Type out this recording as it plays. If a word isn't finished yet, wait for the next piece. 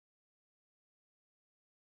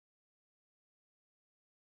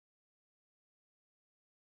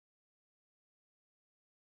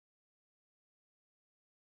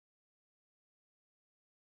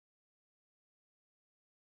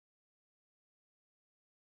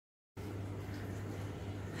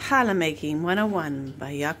Challah Making 101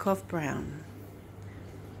 by Yaakov Brown.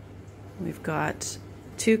 We've got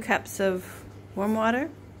 2 cups of warm water.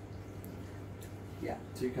 Yeah,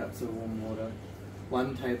 2 cups of warm water,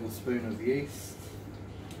 1 tablespoon of yeast,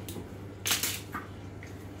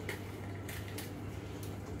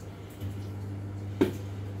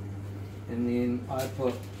 and then I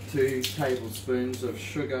put 2 tablespoons of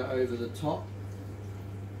sugar over the top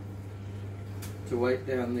to weight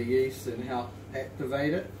down the yeast and help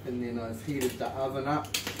activate it. And then I've heated the oven up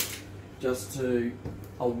just to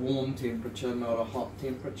a warm temperature, not a hot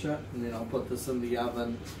temperature, and then I'll put this in the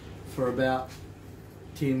oven for about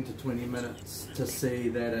 10 to 20 minutes to see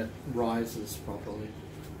that it rises properly.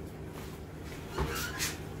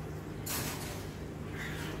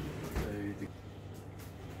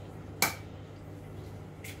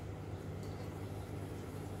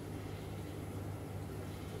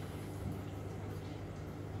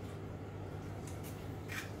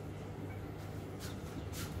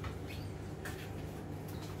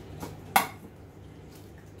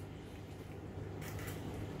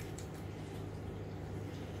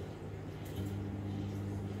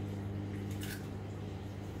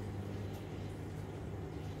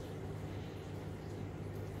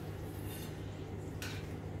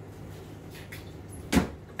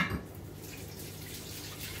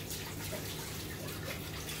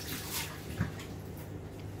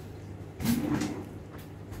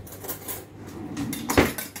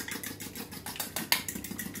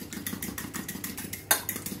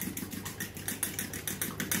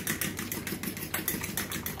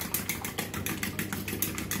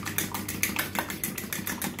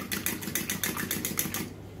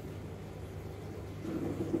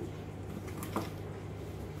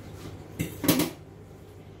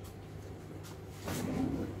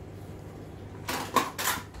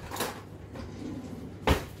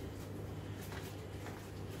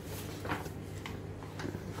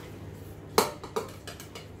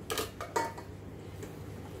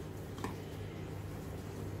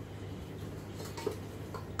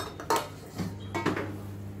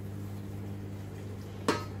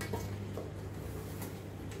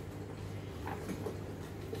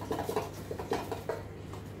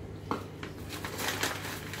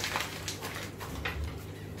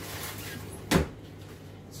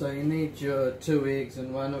 So you need your 2 eggs,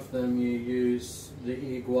 and one of them you use the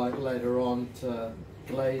egg white later on to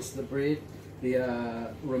glaze the bread.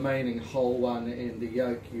 The remaining whole one and the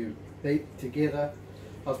yolk you beat together.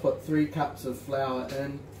 I've put 3 cups of flour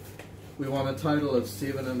in. We want a total of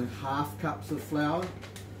 7.5 cups of flour.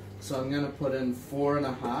 So I'm going to put in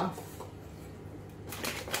 4.5.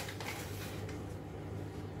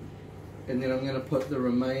 And then I'm going to put the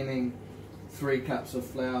remaining 3 cups of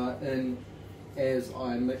flour in as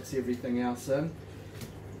I mix everything else in.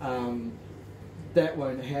 That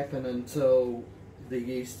won't happen until the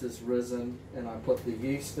yeast is risen and I put the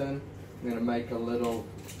yeast in. I'm going to make a little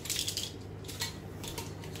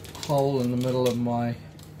hole in the middle of my...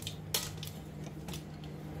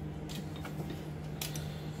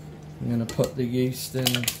 I'm going to put the yeast in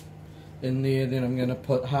there, then I'm going to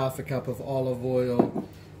put 1/2 cup of olive oil,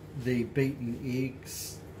 the beaten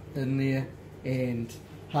eggs in there, and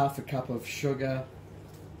 1/2 cup of sugar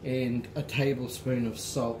and a tablespoon of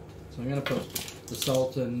salt. So I'm going to put the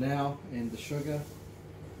salt in now and the sugar.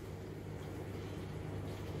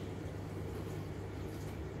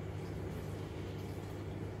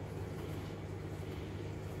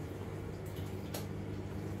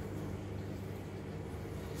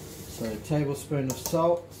 So a tablespoon of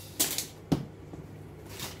salt.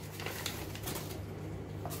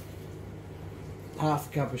 Half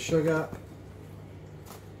a cup of sugar.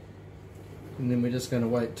 And then we're just going to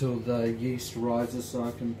wait till the yeast rises so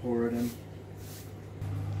I can pour it in.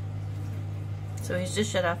 So he's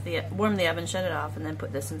just warm the oven, shut it off, and then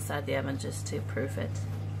put this inside the oven just to proof it.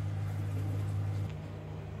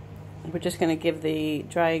 We're just going to give the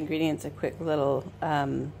dry ingredients a quick little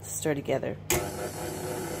stir together.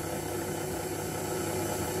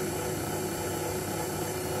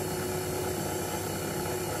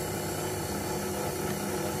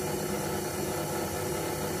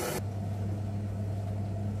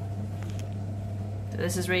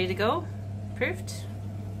 This is ready to go, proofed.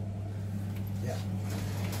 Yeah.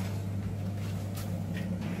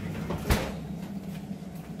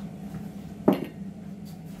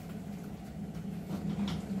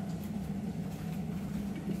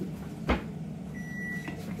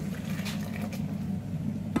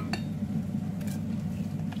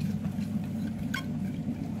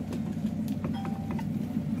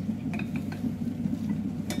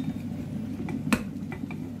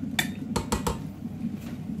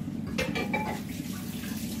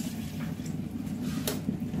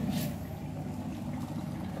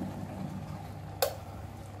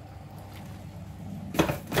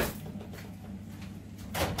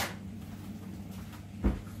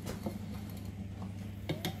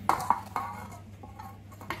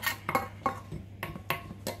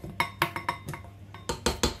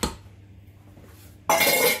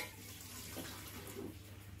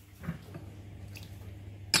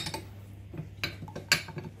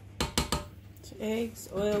 eggs,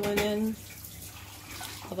 oil went in,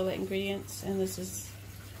 all the wet ingredients, and this is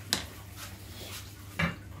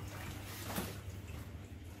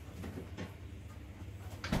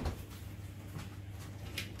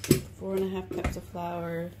 4.5 cups of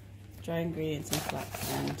flour, dry ingredients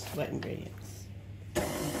and wet ingredients.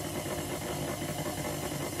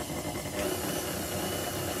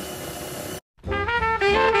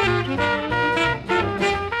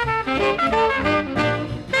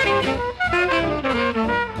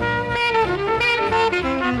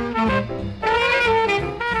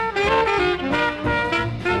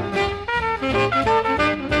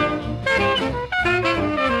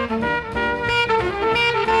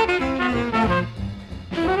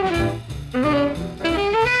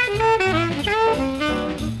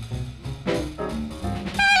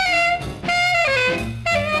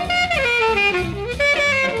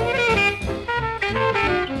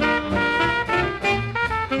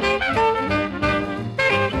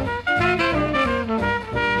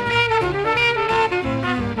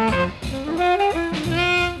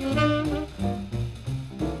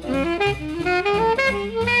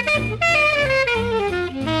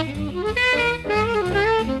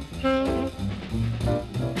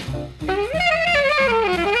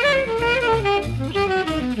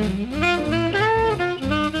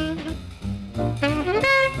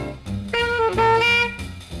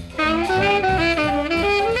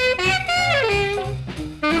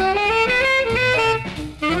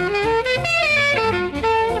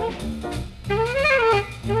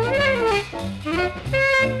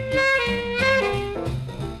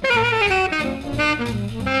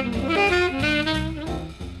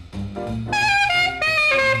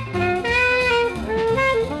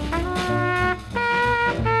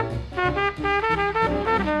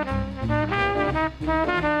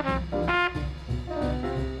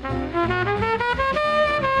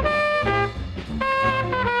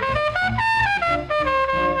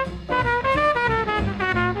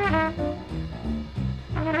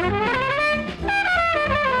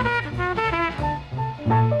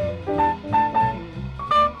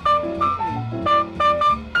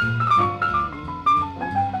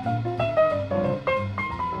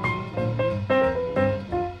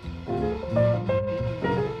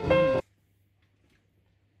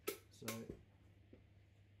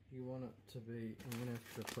 You want it to be, I'm going to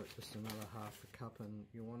have to put just another half a cup in,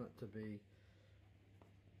 you want it to be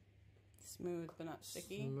smooth but not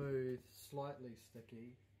sticky. Smooth, slightly sticky,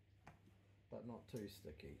 but not too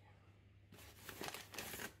sticky.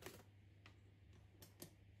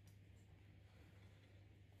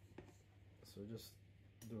 So just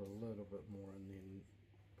do a little bit more and then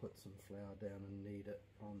put some flour down and knead it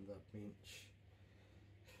on the bench.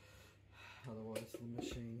 Otherwise the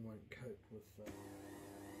machine won't cope with the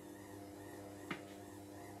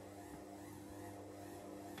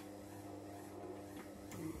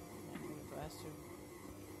faster.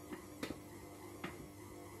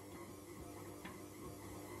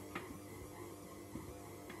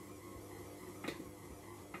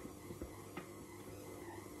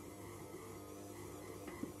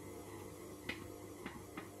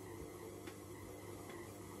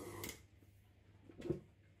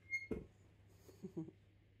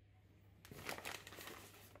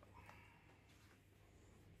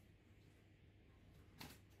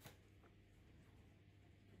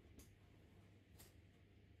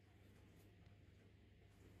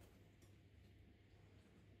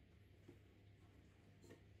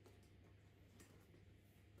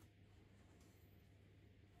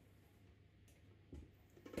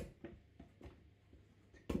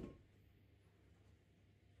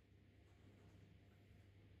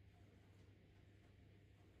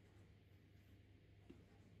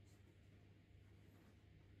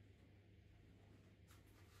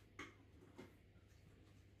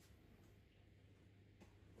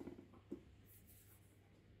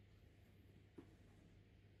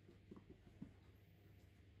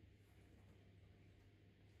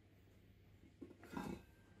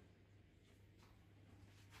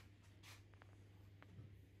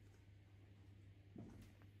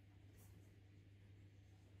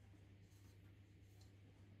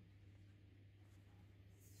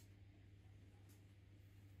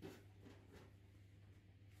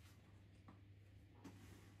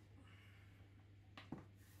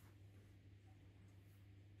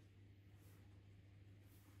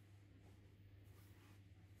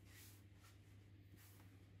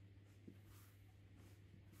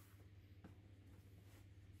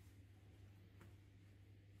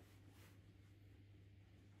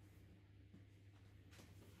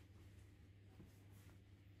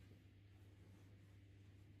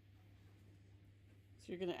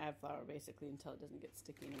 So you're going to add flour basically until it doesn't get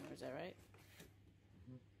sticky anymore, is that right?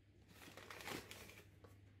 Mm-hmm.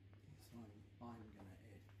 So I'm going to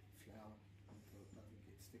add flour until it doesn't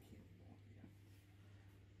get sticky anymore.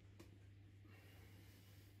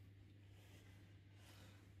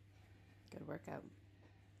 Yeah. Good workout.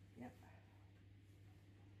 Yep.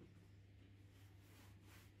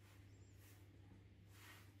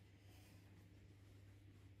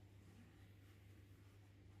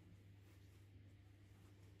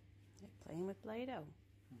 You're playing with Play-Doh.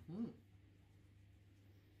 Mm-hmm.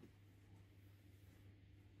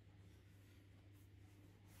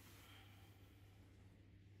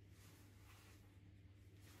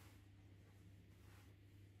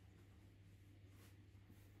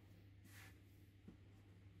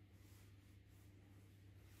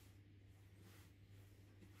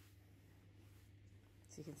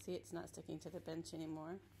 So you can see it's not sticking to the bench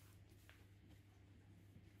anymore.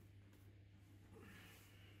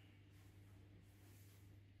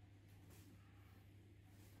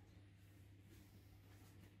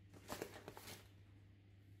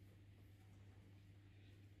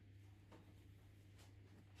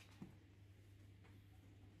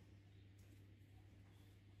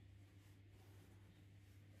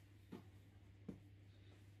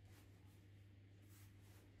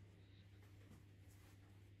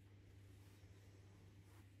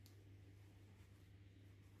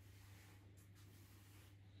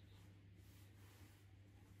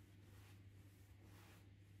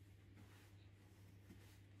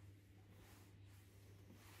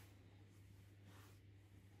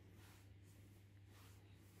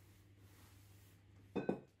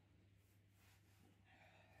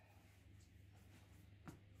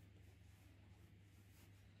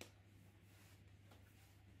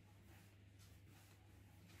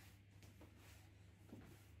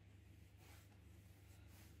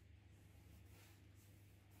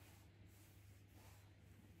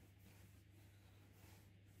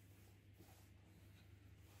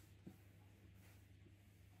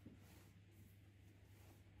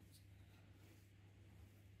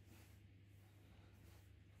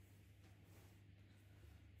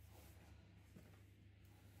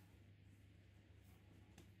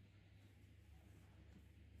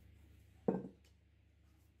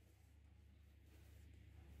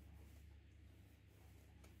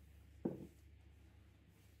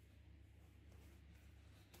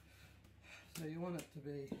 So you want it to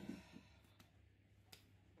be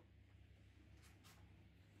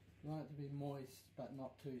moist but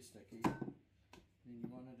not too sticky. Then you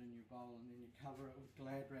want it in your bowl and then you cover it with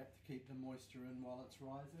Glad wrap to keep the moisture in while it's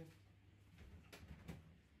rising.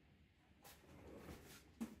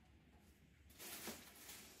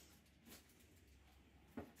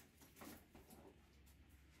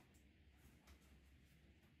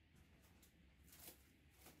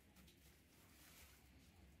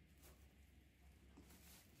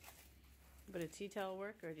 Would a tea towel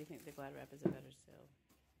work, or do you think the Glad wrap is a better still?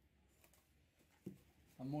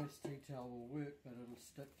 A moist tea towel will work, but it'll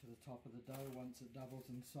stick to the top of the dough once it doubles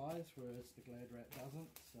in size, whereas the Glad wrap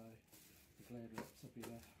doesn't, so the Glad wrap's a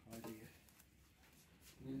better idea.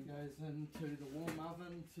 Then goes into the warm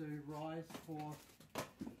oven to rise for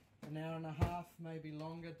an hour and a half, maybe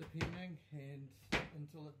longer depending, and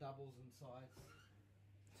until it doubles in size.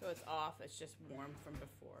 So it's off, it's just warm from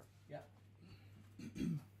before. Yep.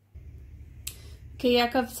 Okay,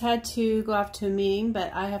 Yaakov's had to go off to a meeting,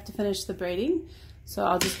 but I have to finish the braiding. So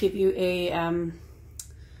I'll just give you a kind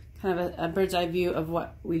of a bird's eye view of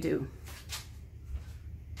what we do.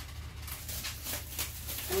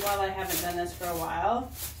 And while I haven't done this for a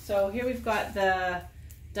while, so here we've got the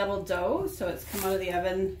double dough. So it's come out of the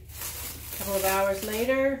oven a couple of hours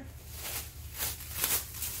later.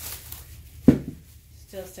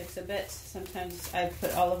 Still sticks a bit. Sometimes I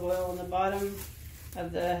put olive oil on the bottom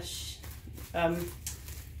of the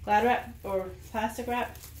Glad wrap or plastic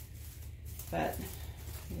wrap, but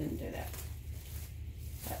I didn't do that.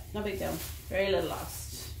 But no big deal. Very little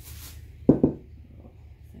lost. Thing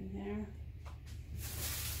there.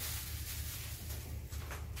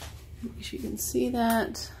 Make sure you can see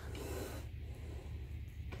that.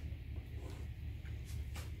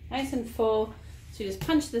 Nice and full. So you just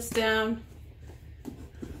punch this down,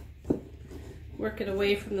 work it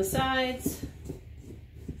away from the sides.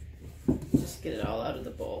 Just get it all out of the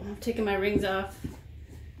bowl. I'm taking my rings off.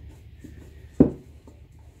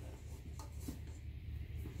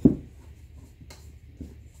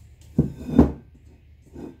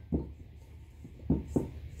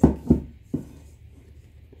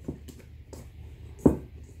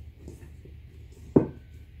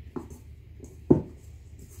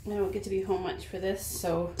 I don't get to be home much for this,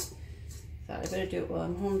 so thought I better do it while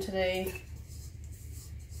I'm home today.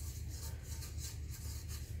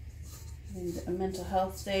 Having a mental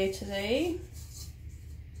health day today.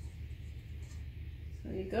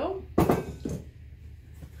 There you go. So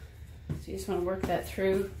you just want to work that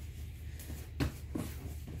through.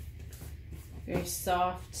 Very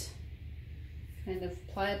soft, kind of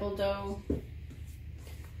pliable dough.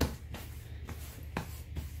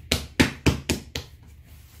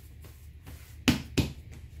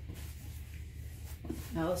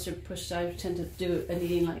 Now let's do push. I tend to do a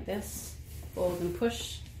kneading like this. Fold and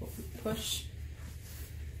push, fold and push,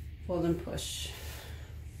 fold and push.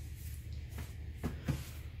 You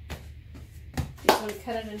just want to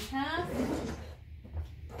cut it in half.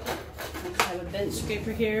 I just have a bench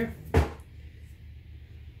scraper here.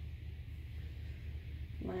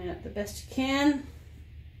 Line up the best you can.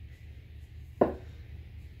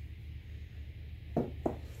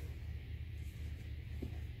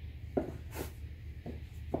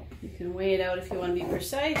 You can weigh it out if you want to be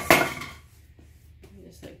precise. I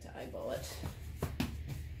just like to eyeball it.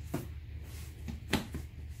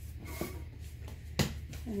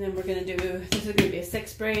 And then we're going to do, this is going to be a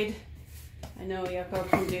 6 braid. I know Yaakov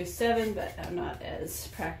can do 7, but I'm not as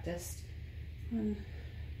practiced. 1,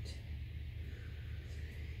 2.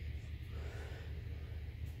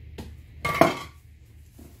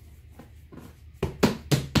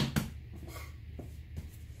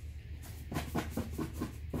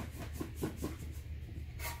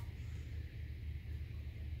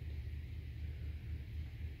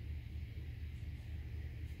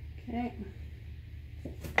 Okay.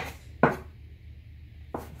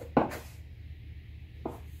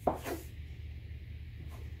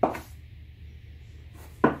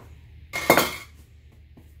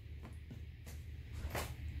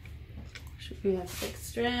 We have 6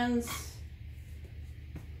 strands.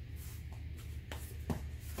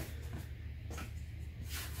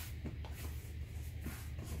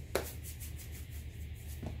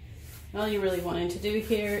 All you're really wanting to do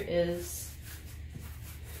here is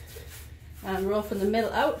roll from the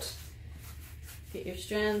middle out. Get your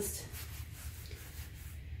strands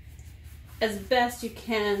as best you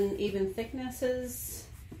can, even thicknesses.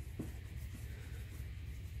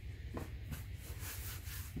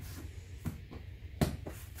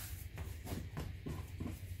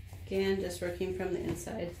 Again, just working from the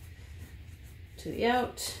inside to the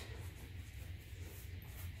out.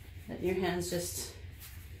 Letting your hands just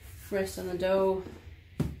rest on the dough.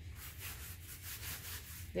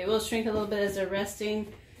 They will shrink a little bit as they're resting,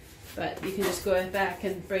 but you can just go back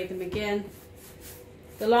and braid them again.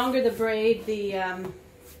 The longer the braid, the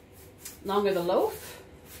longer the loaf,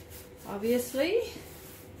 obviously.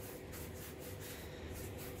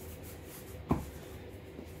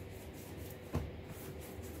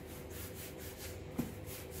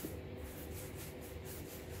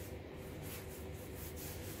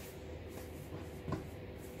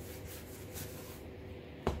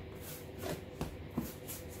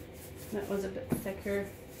 That was a bit thicker,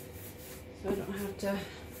 so I don't have to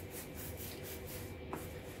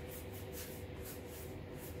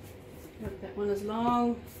work that one as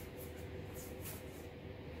long.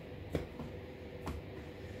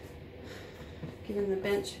 Giving the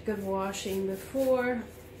bench a good washing before.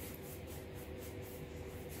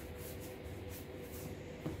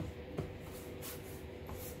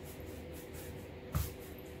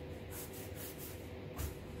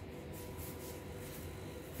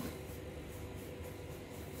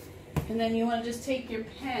 And then you want to just take your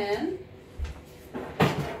pan.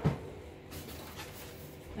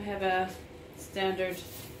 I have a standard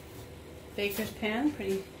baker's pan,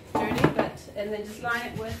 pretty dirty, and then just line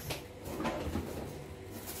it with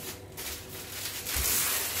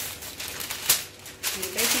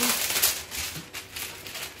your baking.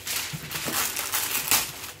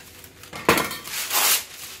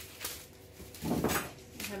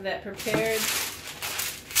 Have that prepared.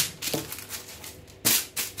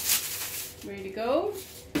 Ready to go.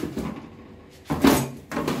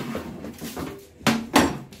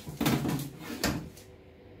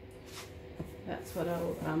 That's what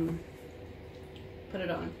I'll put it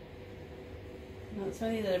on. Now it's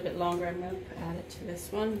only that a bit longer. I'm going to add it to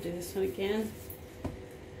this one. Do this one again.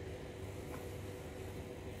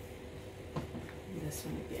 And this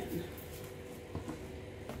one again.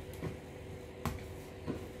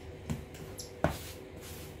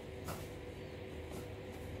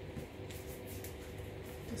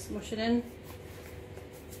 Smush it in.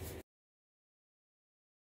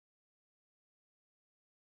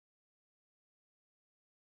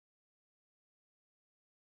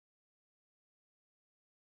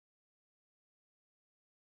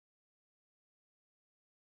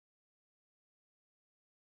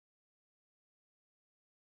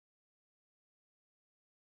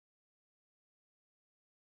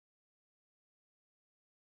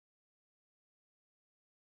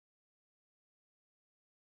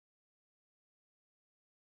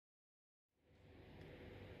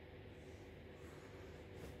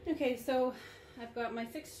 Okay, so I've got my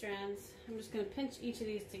 6 strands. I'm just going to pinch each of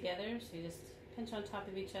these together. So you just pinch on top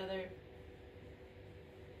of each other,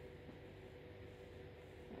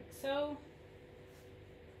 like so.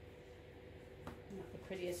 Not the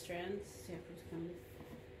prettiest strands. See if it's coming.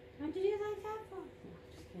 How'd you do like that for? No,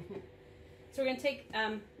 just kidding. So we're going to take,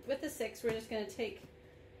 with the 6, we're just going to take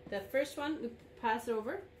the first one, we pass it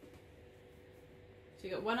over. So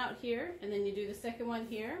you got one out here, and then you do the second one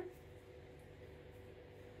here,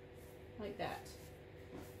 like that.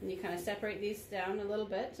 And you kind of separate these down a little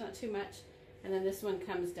bit, not too much, and then this one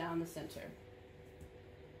comes down the center.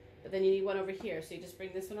 But then you need one over here, so you just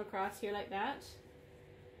bring this one across here like that.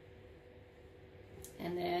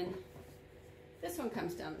 And then this one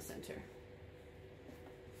comes down the center.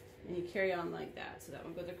 And you carry on like that. So that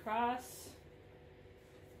one goes across.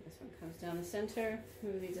 This one comes down the center.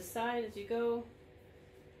 Move these aside as you go.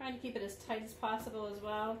 Trying to keep it as tight as possible as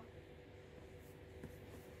well.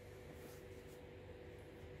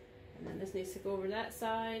 And then this needs to go over that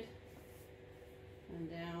side. And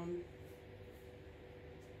down.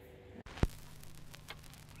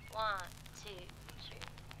 1, 2,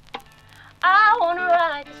 3. I wanna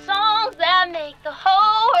write the songs that make the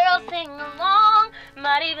whole world sing along.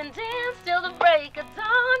 Might even dance till the break of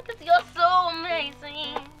dawn, 'cause you're so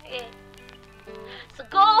amazing, yeah. So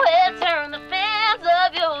go ahead, turn the fans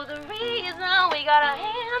up. You're the reason we got our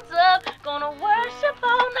hands up. Gonna worship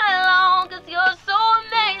all night long, 'cause you're so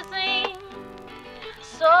amazing.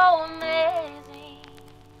 So amazing.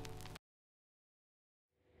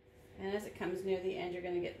 And as it comes near the end, you're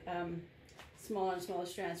going to get smaller and smaller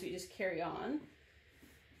strands, so you just carry on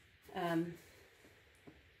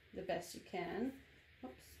the best you can.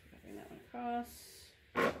 Oops, bring that one across,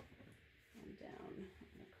 one down,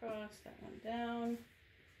 one across, that one down,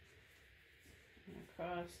 and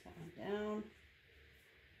across, that one down,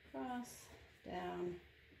 cross, down,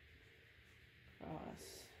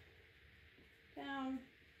 cross, down,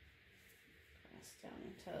 cross, down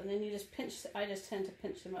until, and then you just pinch. I just tend to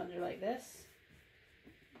pinch them under like this.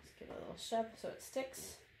 Just give it a little shove so it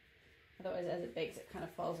sticks. Otherwise, as it bakes, it kind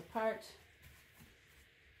of falls apart.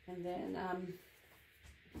 And then I'm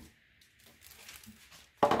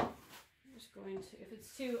just going to, if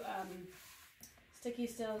it's too sticky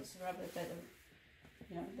still, just rub a bit of,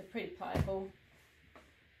 they're pretty pliable.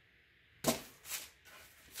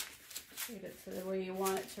 Leave it to the way you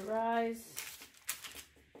want it to rise.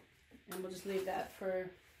 And we'll just leave that for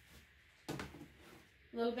a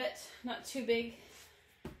little bit, not too big.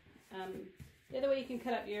 The other way you can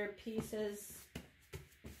cut up your pieces,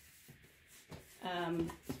 I'm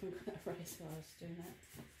going to rice while I was doing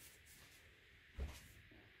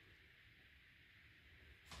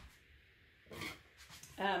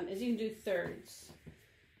that. Is you can do thirds.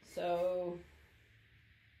 So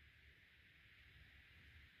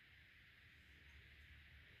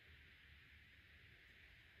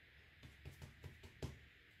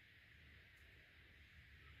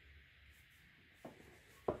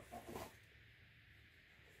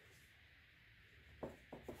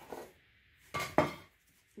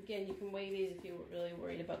again, you can weigh these if you're really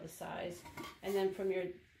worried about the size. And then from your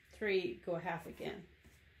 3, go half again.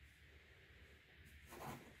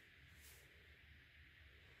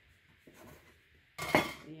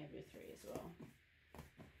 And you have your 3 as well.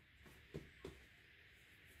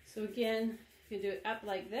 So again, you can do it up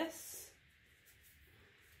like this.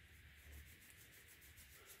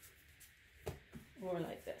 Or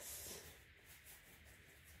like this.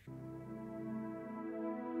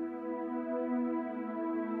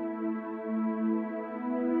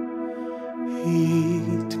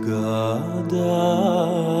 יתגדל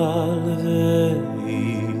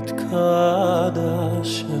ויתקדש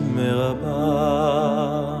מרבה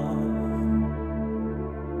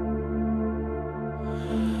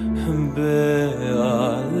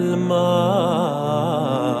בעלמא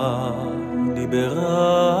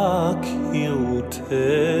דיברה כירותי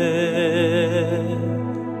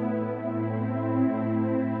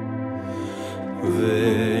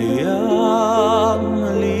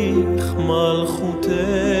וימליך מלכותי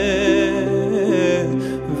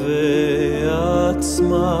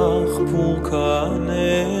ויצמח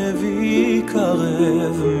פורקנה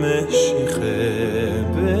ויקרב משיחה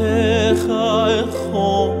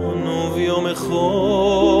בחייכון וביום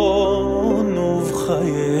אחרון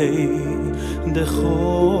ובחיי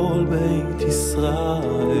דכל בית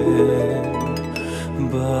ישראל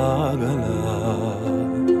בעגלה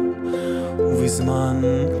ובזמן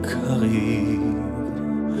קריב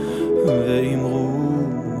ואמרו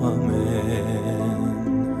אמן.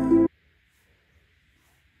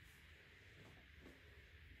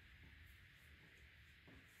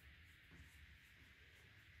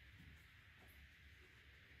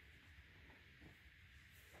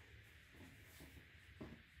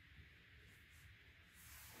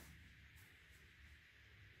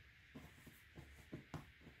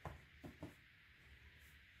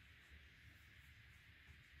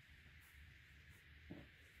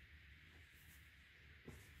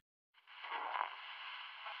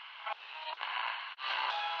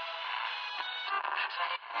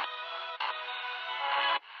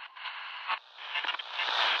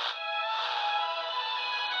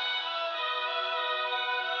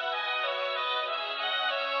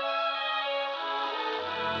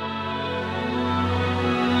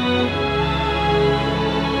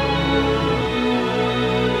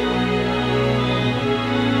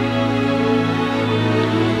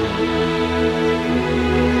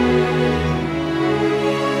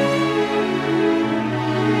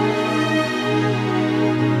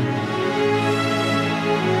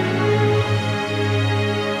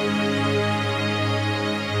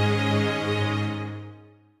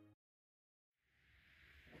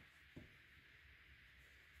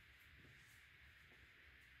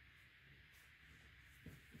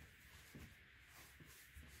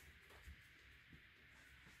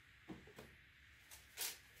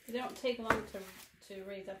 They don't take long to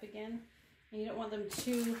raise up again, and you don't want them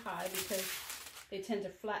too high because they tend to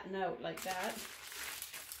flatten out like that.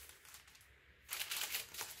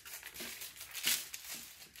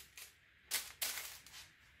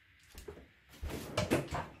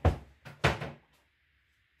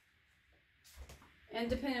 And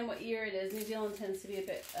depending on what year it is, New Zealand tends to be a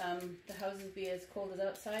bit, the houses be as cold as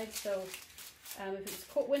outside, so if it's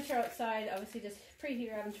cold winter outside, obviously just preheat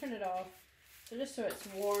your oven, turn it off. So just so it's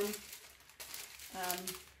warm,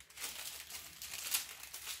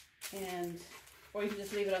 or you can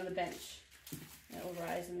just leave it on the bench and it will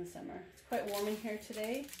rise in the summer. It's quite warm in here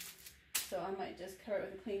today, so I might just cover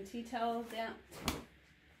it with a clean tea towel, damp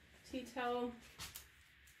tea towel,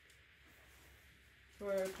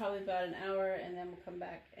 for probably about an hour, and then we'll come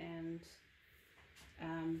back and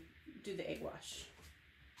do the egg wash.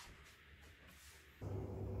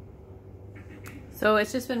 So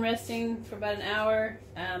it's just been resting for about an hour.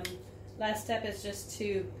 Last step is just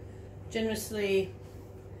to generously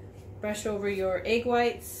brush over your egg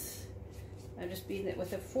whites. I'm just beating it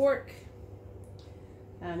with a fork.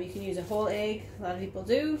 You can use a whole egg, a lot of people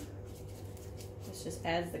do. This just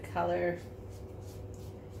adds the color.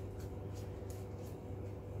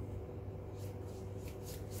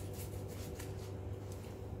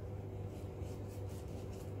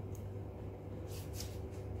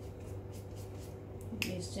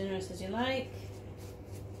 Be as generous as you like.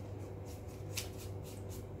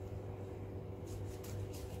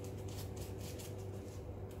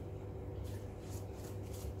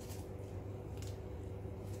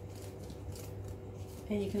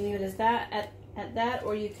 And you can leave it as that at that,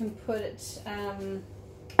 or you can put it sunflower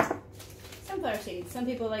seeds. Some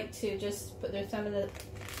people like to just put their thumb in the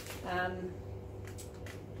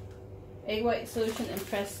egg white solution and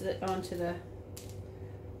press it onto the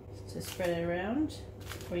to spread it around,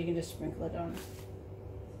 or you can just sprinkle it on.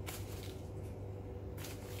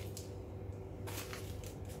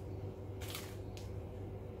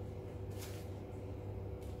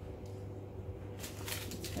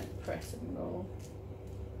 Just kind of press and roll.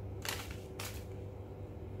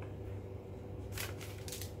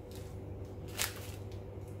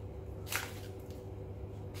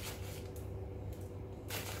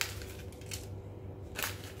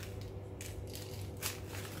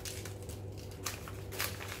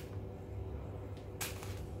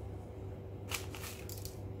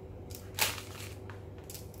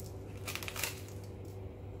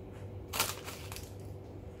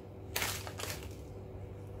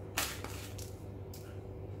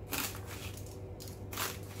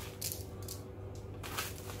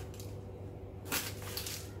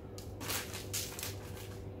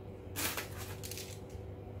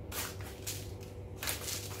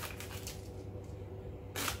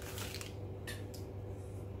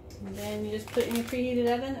 And then you just put it in your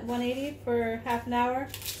preheated oven at 180 for half an hour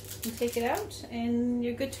and take it out, and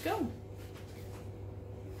you're good to go.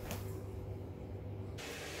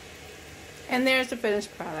 And there's the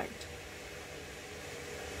finished product.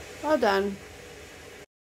 Well done.